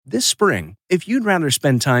This spring, if you'd rather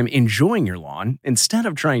spend time enjoying your lawn instead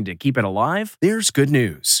of trying to keep it alive, there's good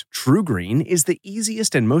news. TruGreen is the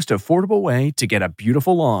easiest and most affordable way to get a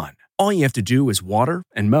beautiful lawn. All you have to do is water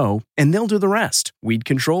and mow, and they'll do the rest. Weed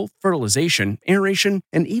control, fertilization, aeration,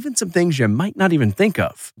 and even some things you might not even think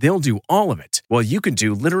of. They'll do all of it, while you can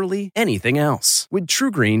do literally anything else. With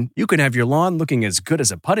TruGreen, you can have your lawn looking as good as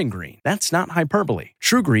a putting green. That's not hyperbole.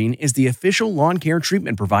 TruGreen is the official lawn care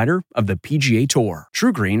treatment provider of the PGA Tour.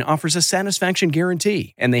 TruGreen offers a satisfaction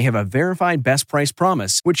guarantee, and they have a verified best price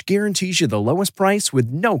promise, which guarantees you the lowest price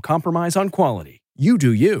with no compromise on quality. You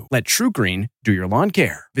do you. Let TruGreen do your lawn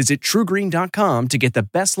care. Visit TruGreen.com to get the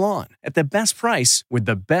best lawn at the best price with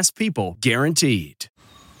the best people guaranteed.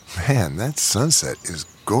 Man, that sunset is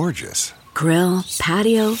gorgeous. Grill,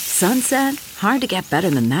 patio, sunset. Hard to get better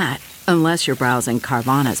than that. Unless you're browsing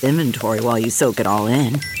Carvana's inventory while you soak it all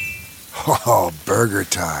in. Oh, burger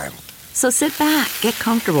time. So sit back, get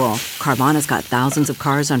comfortable. Carvana's got thousands of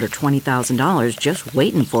cars under $20,000 just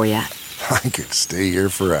waiting for you. I could stay here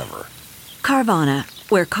forever. Carvana,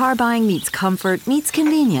 where car buying meets comfort, meets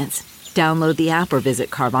convenience. Download the app or visit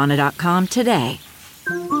Carvana.com today.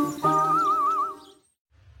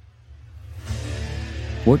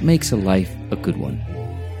 What makes a life a good one?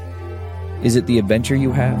 Is it the adventure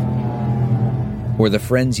you have? Or the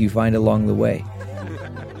friends you find along the way?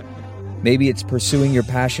 Maybe it's pursuing your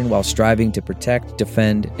passion while striving to protect,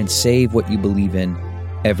 defend, and save what you believe in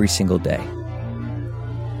every single day.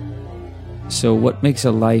 So what makes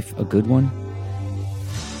a life a good one?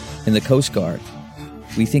 In the Coast Guard,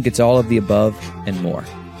 we think it's all of the above and more.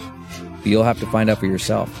 But you'll have to find out for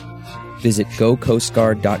yourself. Visit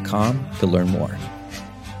gocoastguard.com to learn more.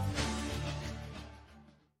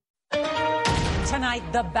 Tonight,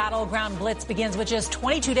 the battleground blitz begins with just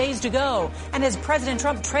 22 days to go. And as President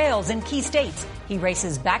Trump trails in key states, he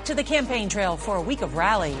races back to the campaign trail for a week of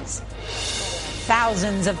rallies.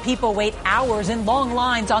 Thousands of people wait hours in long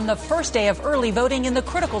lines on the first day of early voting in the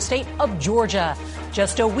critical state of Georgia.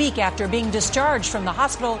 Just a week after being discharged from the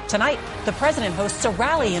hospital, tonight, the president hosts a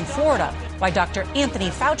rally in Florida. Why Dr. Anthony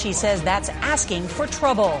Fauci says that's asking for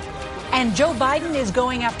trouble. And Joe Biden is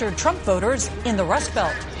going after Trump voters in the Rust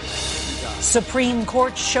Belt. Supreme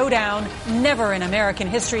Court showdown. Never in American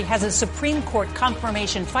history has a Supreme Court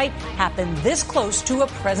confirmation fight happened this close to a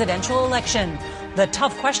presidential election. The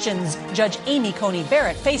tough questions Judge Amy Coney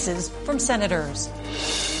Barrett faces from senators.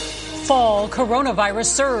 Fall coronavirus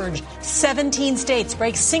surge. 17 states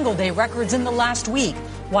break single-day records in the last week.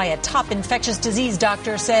 Why a top infectious disease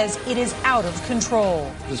doctor says it is out of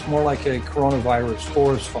control. It's more like a coronavirus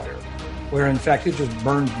forest fire, where in fact it just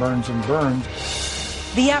burns, and burns.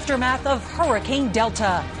 The aftermath of Hurricane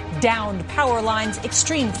Delta. Downed power lines,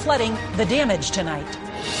 extreme flooding, the damage tonight.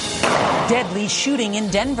 Deadly shooting in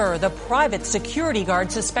Denver. The private security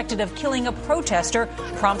guard suspected of killing a protester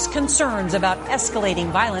prompts concerns about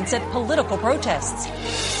escalating violence at political protests.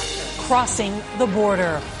 Crossing the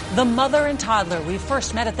border. The mother and toddler we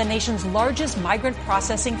first met at the nation's largest migrant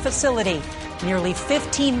processing facility. Nearly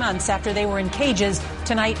 15 months after they were in cages,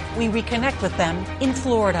 tonight we reconnect with them in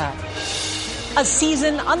Florida. A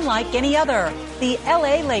season unlike any other. The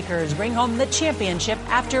LA Lakers bring home the championship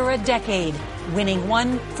after a decade, winning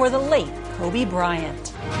one for the late Kobe Bryant.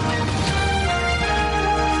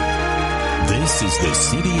 This is the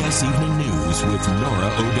CBS Evening News with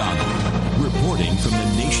Norah O'Donnell, reporting from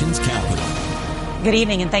the nation's capital. Good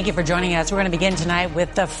evening, and thank you for joining us. We're going to begin tonight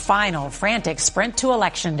with the final frantic sprint to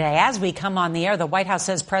Election Day. As we come on the air, the White House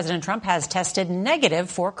says President Trump has tested negative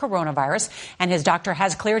for coronavirus, and his doctor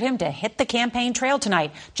has cleared him to hit the campaign trail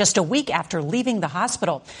tonight, just a week after leaving the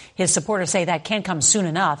hospital. His supporters say that can't come soon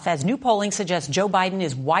enough, as new polling suggests Joe Biden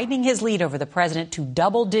is widening his lead over the president to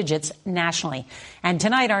double digits nationally. And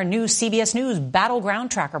tonight, our new CBS News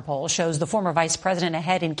Battleground Tracker poll shows the former vice president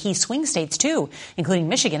ahead in key swing states, too, including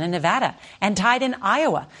Michigan and Nevada, and tied in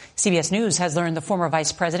Iowa. CBS News has learned the former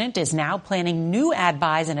vice president is now planning new ad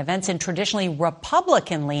buys and events in traditionally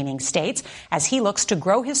Republican-leaning states as he looks to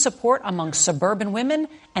grow his support among suburban women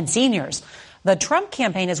and seniors. The Trump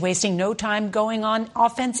campaign is wasting no time going on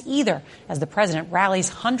offense either, as the president rallies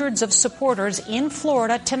hundreds of supporters in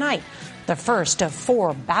Florida tonight, the first of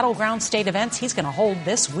 4 battleground state events he's going to hold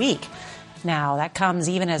this week. Now, that comes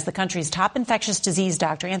even as the country's top infectious disease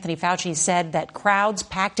doctor, Anthony Fauci, said that crowds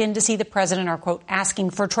packed in to see the president are, quote, asking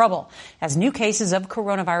for trouble as new cases of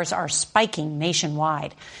coronavirus are spiking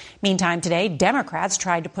nationwide. Meantime, today, Democrats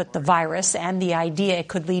tried to put the virus and the idea it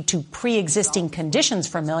could lead to pre-existing conditions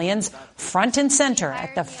for millions front and center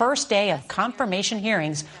at the first day of confirmation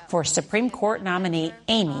hearings for Supreme Court nominee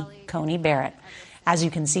Amy Coney Barrett. As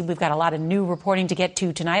you can see, we've got a lot of new reporting to get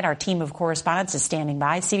to tonight. Our team of correspondents is standing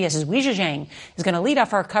by. CBS's Weijia Zhang is going to lead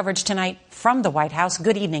off our coverage tonight from the White House.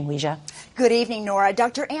 Good evening, Weijia. Good evening, Nora.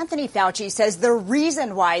 Dr. Anthony Fauci says the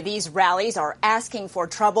reason why these rallies are asking for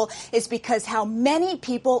trouble is because how many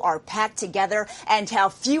people are packed together and how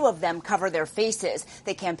few of them cover their faces.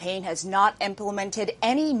 The campaign has not implemented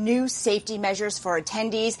any new safety measures for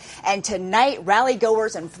attendees, and tonight rally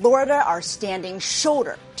goers in Florida are standing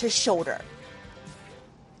shoulder to shoulder.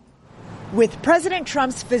 With President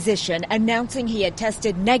Trump's physician announcing he had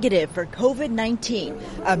tested negative for COVID-19,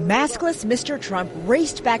 a maskless Mr. Trump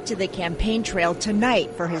raced back to the campaign trail tonight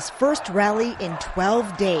for his first rally in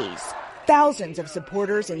 12 days. Thousands of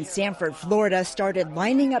supporters in Sanford, Florida started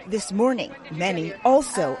lining up this morning, many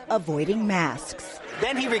also avoiding masks.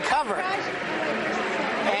 Then he recovered.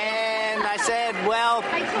 And I said, well,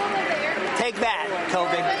 take that,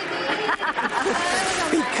 COVID.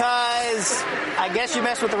 Because I guess you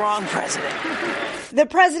messed with the wrong president. The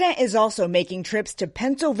president is also making trips to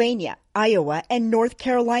Pennsylvania, Iowa, and North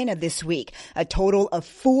Carolina this week, a total of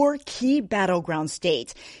 4 key battleground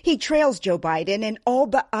states. He trails Joe Biden in all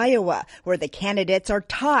but Iowa, where the candidates are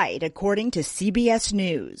tied, according to CBS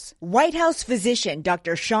News. White House physician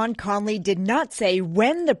Dr. Sean Conley did not say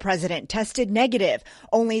when the president tested negative,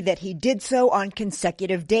 only that he did so on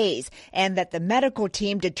consecutive days, and that the medical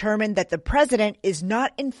team determined that the president is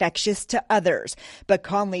not infectious to others. But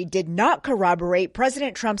Conley did not corroborate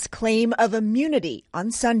President Trump's claim of immunity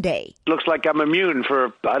on Sunday. Looks like I'm immune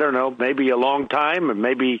for, I don't know, maybe a long time or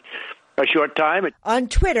maybe a short time. On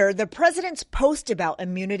Twitter, the president's post about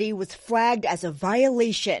immunity was flagged as a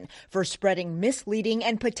violation for spreading misleading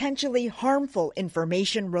and potentially harmful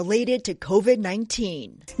information related to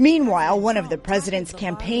COVID-19. Meanwhile, one of the president's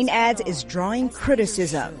campaign ads is drawing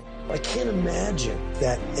criticism. I can't imagine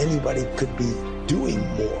that anybody could be doing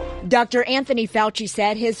more. Dr. Anthony Fauci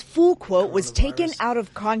said his full quote was taken out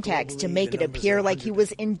of context to make it appear like he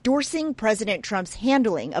was endorsing President Trump's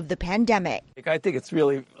handling of the pandemic. I think it's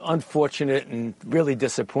really unfortunate and really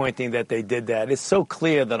disappointing that they did that. It's so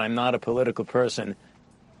clear that I'm not a political person.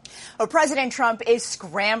 Well, President Trump is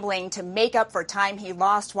scrambling to make up for time he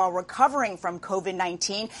lost while recovering from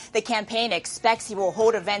COVID-19. The campaign expects he will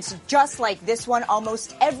hold events just like this one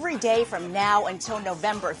almost every day from now until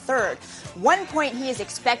November 3rd. One point he is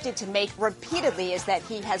expected to make repeatedly is that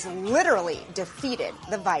he has literally defeated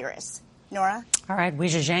the virus. Nora? All right,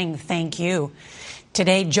 Weijia Zhang, thank you.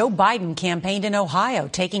 Today, Joe Biden campaigned in Ohio,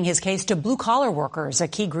 taking his case to blue-collar workers, a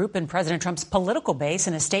key group in President Trump's political base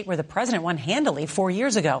in a state where the president won handily 4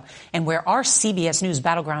 years ago, and where our CBS News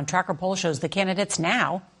Battleground Tracker poll shows the candidates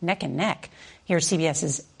now neck and neck. Here's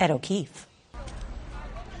CBS's Ed O'Keefe.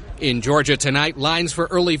 In Georgia tonight, lines for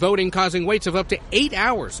early voting causing waits of up to 8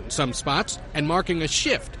 hours in some spots and marking a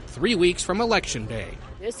shift 3 weeks from Election Day.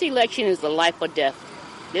 This election is a life or death.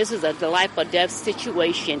 This is a life or death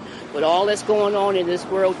situation with all that's going on in this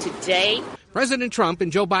world today. President Trump and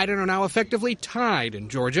Joe Biden are now effectively tied in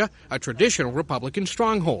Georgia, a traditional Republican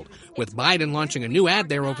stronghold, with Biden launching a new ad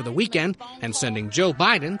there over the weekend and sending Joe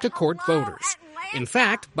Biden to court voters. In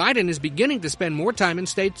fact, Biden is beginning to spend more time in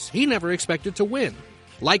states he never expected to win,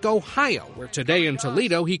 like Ohio, where today in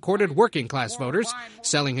Toledo he courted working-class voters,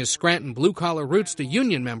 selling his Scranton blue-collar roots to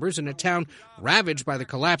union members in a town ravaged by the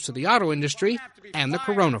collapse of the auto industry and the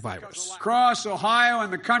coronavirus. Across Ohio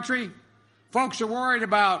and the country, folks are worried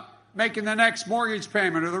about making the next mortgage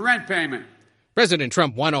payment or the rent payment. President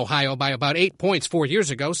Trump won Ohio by about 8 points 4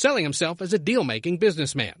 years ago, selling himself as a deal-making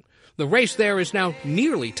businessman. The race there is now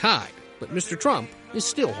nearly tied, but Mr. Trump is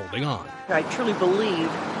still holding on. I truly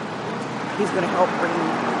believe he's going to help bring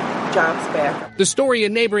jobs back. The story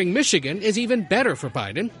in neighboring Michigan is even better for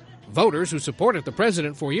Biden. Voters who supported the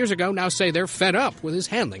president 4 years ago now say they're fed up with his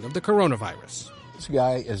handling of the coronavirus. This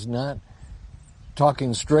guy is not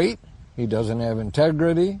talking straight. He doesn't have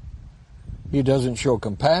integrity. He doesn't show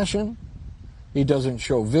compassion. He doesn't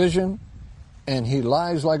show vision. And he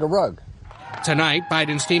lies like a rug. Tonight,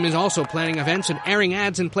 Biden's team is also planning events and airing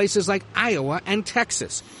ads in places like Iowa and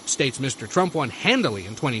Texas, states Mr. Trump won handily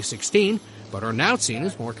in 2016, but are now seen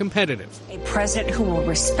as more competitive. A president who will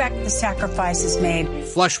respect the sacrifices made.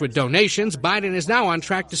 Flush with donations, Biden is now on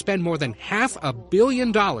track to spend more than $500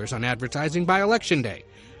 million on advertising by Election Day,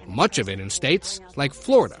 much of it in states like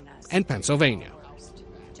Florida and Pennsylvania.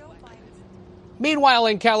 Meanwhile,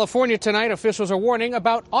 in California tonight, officials are warning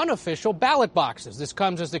about unofficial ballot boxes. This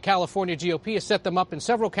comes as the California GOP has set them up in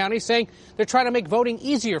several counties, saying they're trying to make voting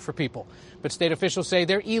easier for people. But state officials say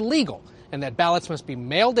they're illegal and that ballots must be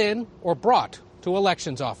mailed in or brought to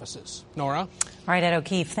elections offices. Nora? All right, Ed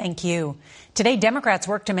O'Keefe, thank you. Today, Democrats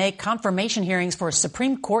work to make confirmation hearings for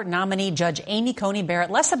Supreme Court nominee Judge Amy Coney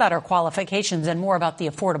Barrett less about her qualifications and more about the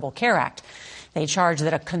Affordable Care Act. They charge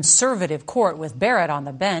that a conservative court with Barrett on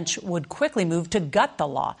the bench would quickly move to gut the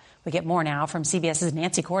law. We get more now from CBS's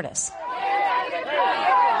Nancy Cordes.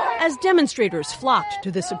 As demonstrators flocked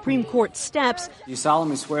to the Supreme Court steps, you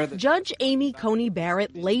solemnly swear that Judge Amy Coney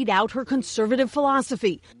Barrett laid out her conservative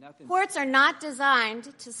philosophy. Courts are not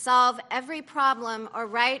designed to solve every problem or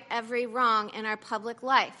right every wrong in our public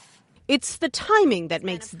life. It's the timing that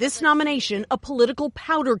makes this nomination a political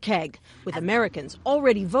powder keg, with Americans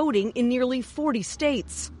already voting in nearly 40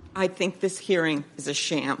 states. I think this hearing is a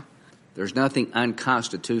sham. there's nothing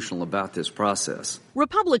unconstitutional about this process.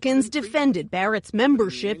 Republicans defended Barrett's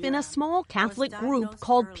membership in a small Catholic group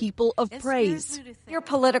called People of Praise. Your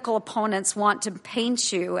political opponents want to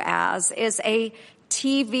paint you as is a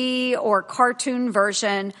TV or cartoon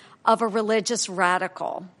version of a religious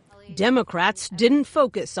radical. Democrats didn't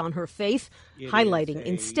focus on her faith, highlighting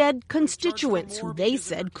instead constituents who they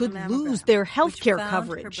said could lose their health care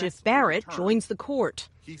coverage if Barrett joins the court.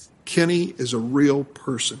 Kenny is a real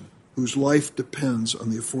person whose life depends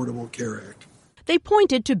on the Affordable Care Act. They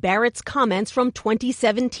pointed to Barrett's comments from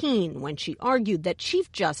 2017 when she argued that Chief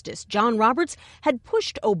Justice John Roberts had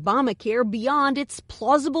pushed Obamacare beyond its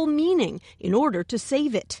plausible meaning in order to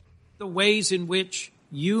save it. The ways in which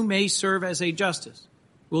you may serve as a justice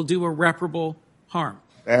will do irreparable harm.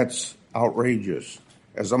 That's outrageous.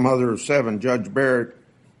 As a mother of 7, Judge Barrett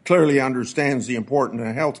clearly understands the importance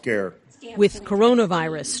of health care. With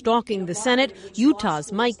coronavirus stalking the Senate,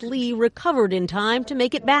 Utah's Mike Lee recovered in time to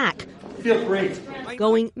make it back. Feel great.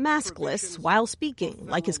 Going maskless while speaking,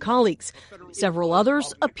 like his colleagues. Several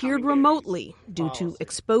others appeared remotely due to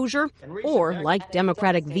exposure or, like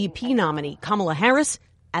Democratic VP nominee Kamala Harris,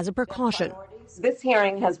 as a precaution. This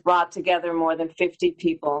hearing has brought together more than 50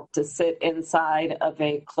 people to sit inside of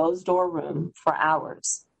a closed-door room for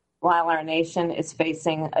hours while our nation is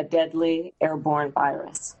facing a deadly airborne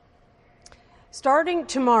virus. Starting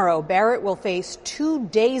tomorrow, Barrett will face 2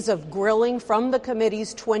 days of grilling from the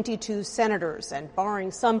committee's 22 senators. And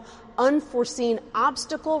barring some unforeseen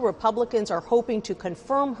obstacle, Republicans are hoping to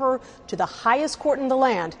confirm her to the highest court in the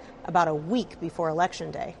land about a week before Election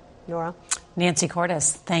Day. Nora? Nancy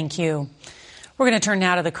Cordes, thank you. We're going to turn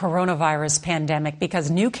now to the coronavirus pandemic because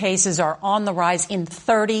new cases are on the rise in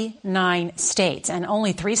 39 states, and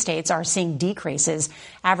only 3 states are seeing decreases.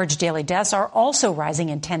 Average daily deaths are also rising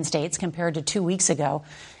in 10 states compared to 2 weeks ago.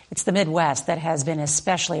 It's the Midwest that has been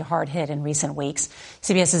especially hard hit in recent weeks.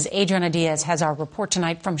 CBS's Adriana Diaz has our report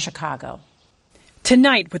tonight from Chicago.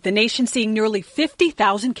 Tonight, with the nation seeing nearly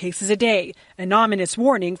 50,000 cases a day, an ominous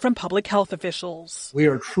warning from public health officials. We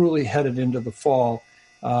are truly headed into the fall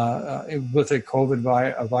with a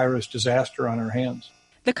COVID virus disaster on our hands.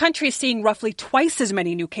 The country is seeing roughly twice as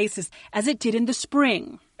many new cases as it did in the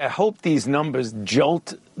spring. I hope these numbers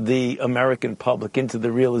jolt the American public into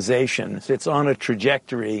the realization it's on a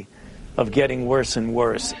trajectory of getting worse and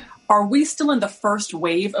worse. Are we still in the first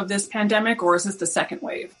wave of this pandemic, or is this the second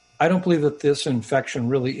wave? I don't believe that this infection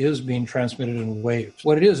really is being transmitted in waves.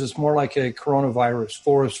 What it is, it's more like a coronavirus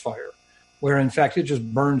forest fire, where in fact it just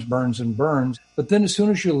burns, and burns. But then as soon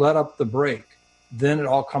as you let up the brake, then it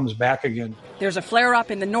all comes back again. There's a flare-up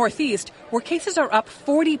in the Northeast where cases are up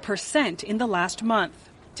 40% in the last month.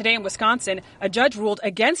 Today in Wisconsin, a judge ruled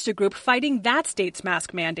against a group fighting that state's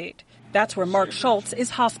mask mandate. That's where Mark Schultz is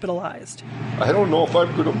hospitalized. I don't know if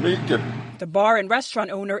I'm going to make it. The bar and restaurant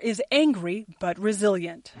owner is angry but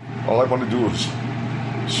resilient. All I want to do is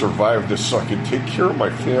survive this so I can take care of my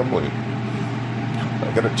family.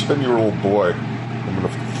 I got a 10-year-old boy. I'm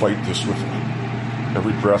going to fight this with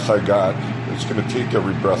every breath I got. It's going to take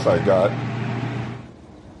every breath I got.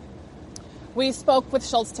 We spoke with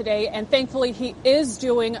Schultz today, and thankfully he is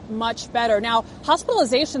doing much better. Now,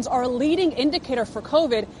 hospitalizations are a leading indicator for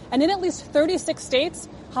COVID, and in at least 36 states,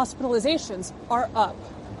 hospitalizations are up.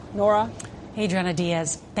 Nora? Adriana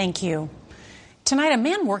Diaz, thank you. Tonight, a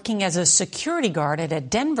man working as a security guard at a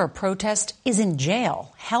Denver protest is in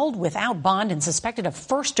jail, held without bond and suspected of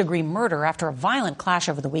first-degree murder after a violent clash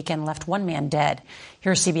over the weekend left one man dead.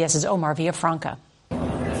 Here's CBS's Omar Villafranca.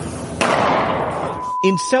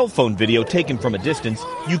 In cell phone video taken from a distance,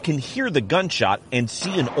 you can hear the gunshot and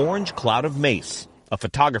see an orange cloud of mace. A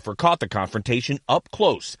photographer caught the confrontation up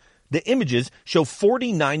close. The images show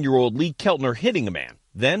 49-year-old Lee Keltner hitting a man,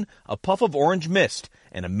 then a puff of orange mist,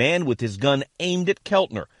 and a man with his gun aimed at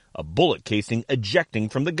Keltner, a bullet casing ejecting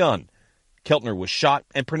from the gun. Keltner was shot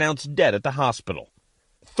and pronounced dead at the hospital.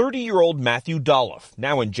 30-year-old Matthew Dolloff,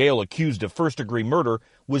 now in jail accused of first-degree murder,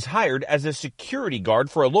 was hired as a security guard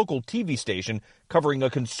for a local TV station covering a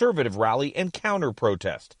conservative rally and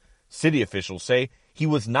counter-protest. City officials say he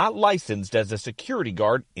was not licensed as a security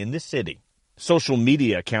guard in the city. Social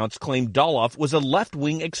media accounts claim Dolloff was a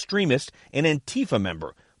left-wing extremist and Antifa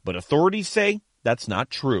member, but authorities say that's not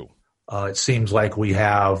true. It seems like we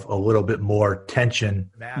have a little bit more tension.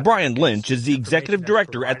 Brian Lynch is the executive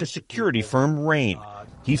director at the security firm Rain.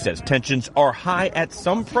 He says tensions are high at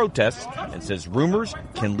some protests and says rumors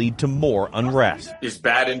can lead to more unrest. Is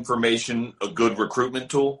bad information a good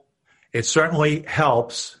recruitment tool? It certainly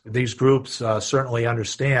helps. These groups certainly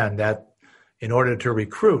understand that in order to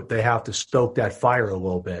recruit, they have to stoke that fire a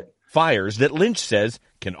little bit. Fires that Lynch says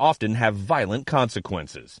can often have violent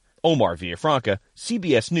consequences. Omar Villafranca,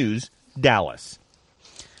 CBS News, Dallas.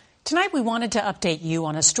 Tonight, we wanted to update you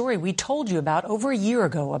on a story we told you about over a year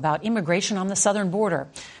ago about immigration on the southern border.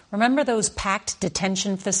 Remember those packed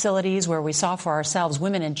detention facilities where we saw for ourselves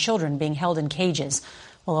women and children being held in cages?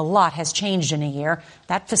 Well, a lot has changed in a year.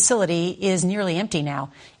 That facility is nearly empty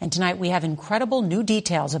now. And tonight, we have incredible new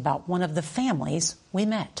details about one of the families we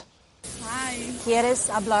met. Hi. ¿Quieres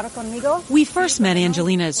hablar conmigo? We first met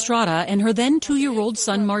Angelina Estrada and her then 2-year-old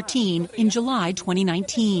son Martin in July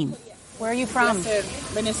 2019. Where are you from?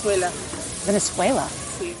 Venezuela. Venezuela?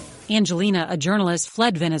 Sí. Angelina, a journalist,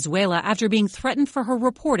 fled Venezuela after being threatened for her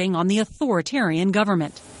reporting on the authoritarian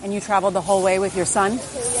government. And you traveled the whole way with your son?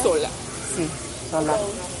 Sola. Sí, sola.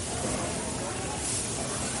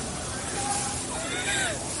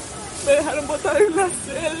 Me dejaron botar en la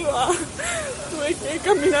selva. Tuve que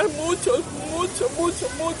caminar mucho.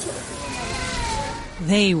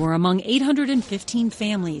 They were among 815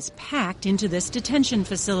 families packed into this detention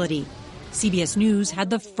facility. CBS News had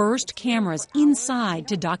the first cameras inside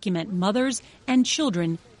to document mothers and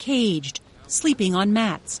children caged, sleeping on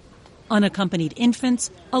mats, unaccompanied infants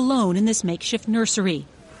alone in this makeshift nursery.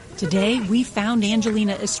 Today, we found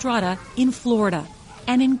Angelina Estrada in Florida.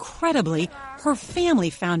 And incredibly, her family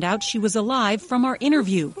found out she was alive from our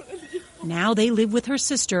interview. Now they live with her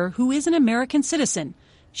sister, who is an American citizen.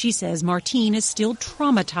 She says Martin is still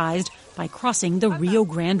traumatized by crossing the Rio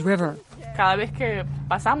Grande River. Cada vez que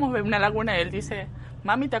pasamos de una laguna, él dice,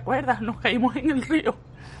 mami, ¿te acuerdas? Nos caímos en el río.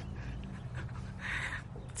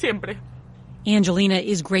 Siempre. Angelina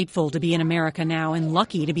is grateful to be in America now and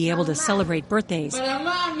lucky to be able to celebrate birthdays.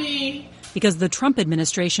 Because the Trump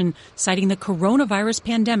administration, citing the coronavirus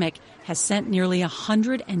pandemic, has sent nearly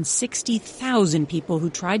 160,000 people who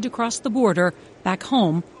tried to cross the border back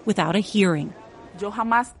home without a hearing. Yo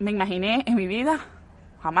jamás me imaginé en mi vida,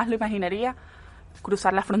 jamás lo imaginaría,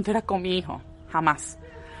 cruzar la frontera con mi hijo, jamás.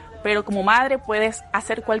 Pero como madre puedes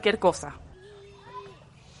hacer cualquier cosa.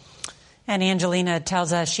 And Angelina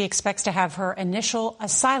tells us she expects to have her initial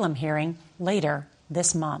asylum hearing later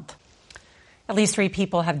this month. At least 3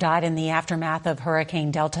 people have died in the aftermath of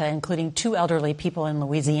Hurricane Delta, including 2 elderly people in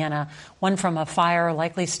Louisiana, one from a fire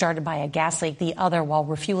likely started by a gas leak, the other while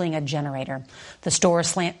refueling a generator. The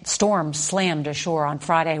storm slammed ashore on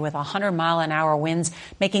Friday with 100-mile-an-hour winds,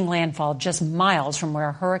 making landfall just miles from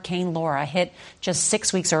where Hurricane Laura hit just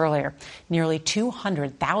 6 weeks earlier. Nearly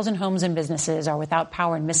 200,000 homes and businesses are without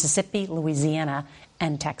power in Mississippi, Louisiana,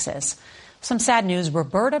 and Texas. Some sad news.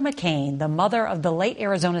 Roberta McCain, the mother of the late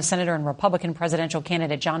Arizona Senator and Republican presidential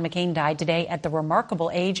candidate John McCain, died today at the remarkable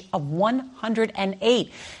age of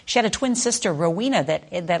 108. She had a twin sister, Rowena,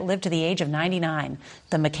 that lived to the age of 99.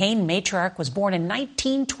 The McCain matriarch was born in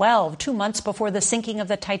 1912, 2 months before the sinking of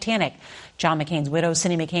the Titanic. John McCain's widow,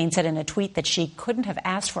 Cindy McCain, said in a tweet that she couldn't have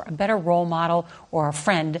asked for a better role model or a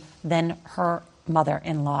friend than her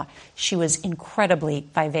mother-in-law. She was incredibly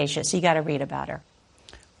vivacious. You got to read about her.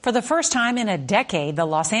 For the first time in a decade, the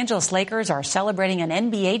Los Angeles Lakers are celebrating an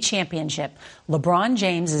NBA championship. LeBron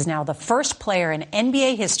James is now the first player in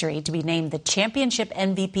NBA history to be named the championship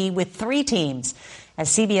MVP with 3 teams. As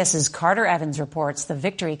CBS's Carter Evans reports, the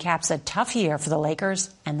victory caps a tough year for the Lakers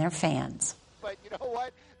and their fans. But you know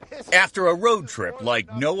what? After a road trip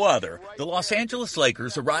like no other, the Los Angeles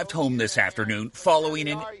Lakers arrived home this afternoon following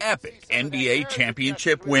an epic NBA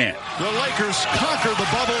championship win. The Lakers conquer the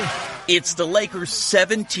bubble. It's the Lakers'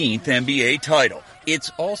 17th NBA title.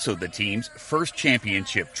 It's also the team's first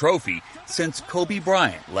championship trophy since Kobe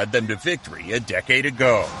Bryant led them to victory a decade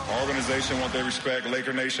ago. Our organization want their respect.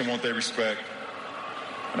 Laker Nation want their respect.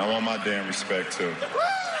 And I want my damn respect, too.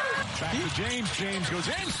 James goes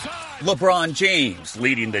inside. LeBron James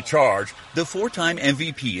leading the charge. The 4-time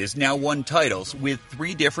MVP has now won titles with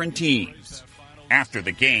 3 different teams. After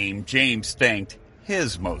the game, James thanked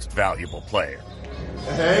his most valuable player.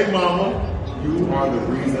 Hey, Mama. You are the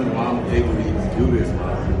reason why I'm able to even do this,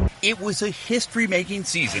 man. It was a history-making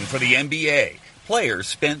season for the NBA. Players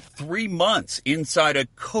spent 3 months inside a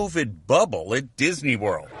COVID bubble at Disney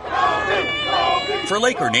World. For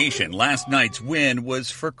Laker Nation, last night's win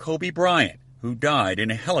was for Kobe Bryant, who died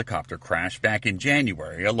in a helicopter crash back in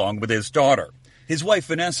January along with his daughter. His wife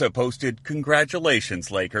Vanessa posted,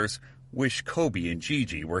 "Congratulations, Lakers. Wish Kobe and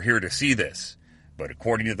Gigi were here to see this." But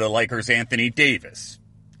according to the Lakers' Anthony Davis,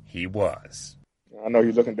 he was. I know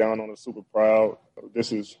he's looking down on us, super proud.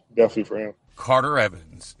 This is definitely for him. Carter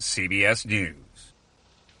Evans, CBS News.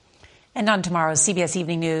 And on tomorrow's CBS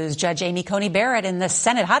Evening News, Judge Amy Coney Barrett in the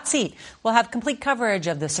Senate hot seat will have complete coverage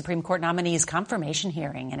of the Supreme Court nominees' confirmation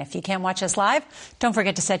hearing. And if you can't watch us live, don't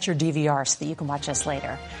forget to set your DVR so that you can watch us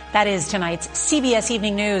later. That is tonight's CBS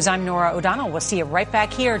Evening News. I'm Norah O'Donnell. We'll see you right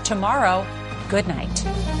back here tomorrow. Good night.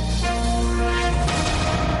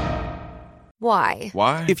 Why?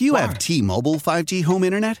 If you have T-Mobile 5G home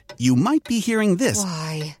internet, you might be hearing this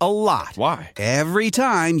a lot. Why? Every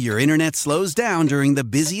time your internet slows down during the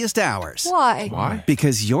busiest hours. Why?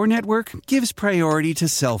 Because your network gives priority to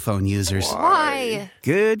cell phone users. Why?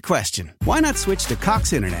 Good question. Why not switch to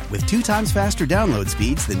Cox Internet with 2 times faster download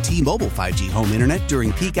speeds than T-Mobile 5G home internet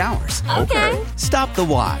during peak hours? Okay. Stop the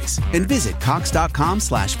whys and visit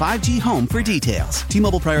cox.com/5G home for details.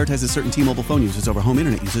 T-Mobile prioritizes certain T-Mobile phone users over home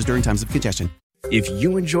internet users during times of congestion. If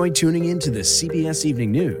you enjoyed tuning in to the CBS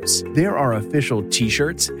Evening News, there are official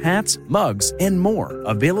t-shirts, hats, mugs, and more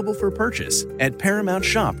available for purchase at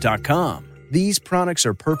ParamountShop.com. These products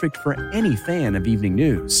are perfect for any fan of evening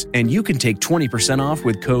news, and you can take 20% off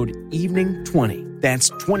with code EVENING20. That's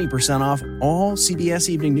 20% off all CBS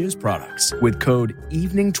Evening News products with code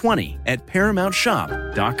EVENING20 at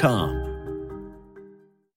ParamountShop.com.